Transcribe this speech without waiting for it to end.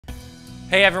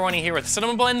Hey everyone, here with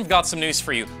Cinema Blend. We've got some news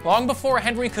for you. Long before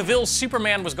Henry Cavill's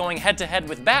Superman was going head-to-head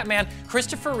with Batman,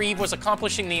 Christopher Reeve was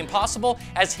accomplishing the impossible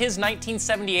as his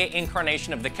 1978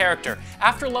 incarnation of the character.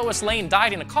 After Lois Lane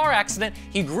died in a car accident,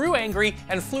 he grew angry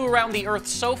and flew around the Earth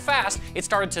so fast it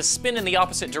started to spin in the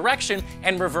opposite direction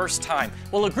and reverse time.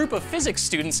 Well, a group of physics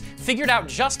students figured out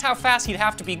just how fast he'd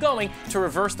have to be going to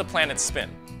reverse the planet's spin.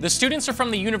 The students are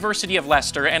from the University of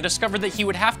Leicester and discovered that he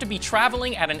would have to be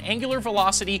traveling at an angular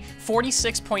velocity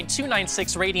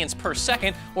 46.296 radians per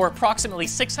second, or approximately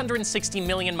 660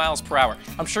 million miles per hour.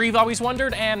 I'm sure you've always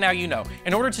wondered, and now you know.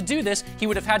 In order to do this, he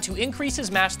would have had to increase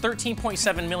his mass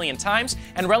 13.7 million times,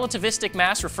 and relativistic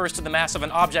mass refers to the mass of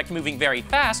an object moving very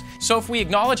fast, so if we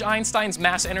acknowledge Einstein's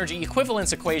mass-energy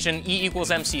equivalence equation, E equals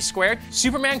mc squared,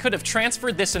 Superman could have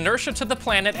transferred this inertia to the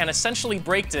planet and essentially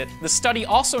braked it. The study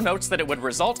also notes that it would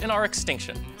result in our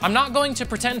extinction. I'm not going to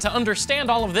pretend to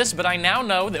understand all of this, but I now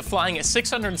know that flying at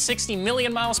 660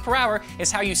 million miles per hour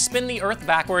is how you spin the Earth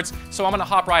backwards, so I'm gonna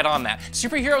hop right on that.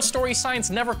 Superhero story science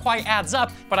never quite adds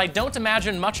up, but I don't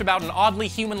imagine much about an oddly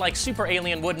human-like super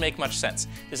alien would make much sense.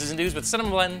 This is News with Cinema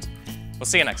Blend. We'll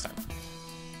see you next time.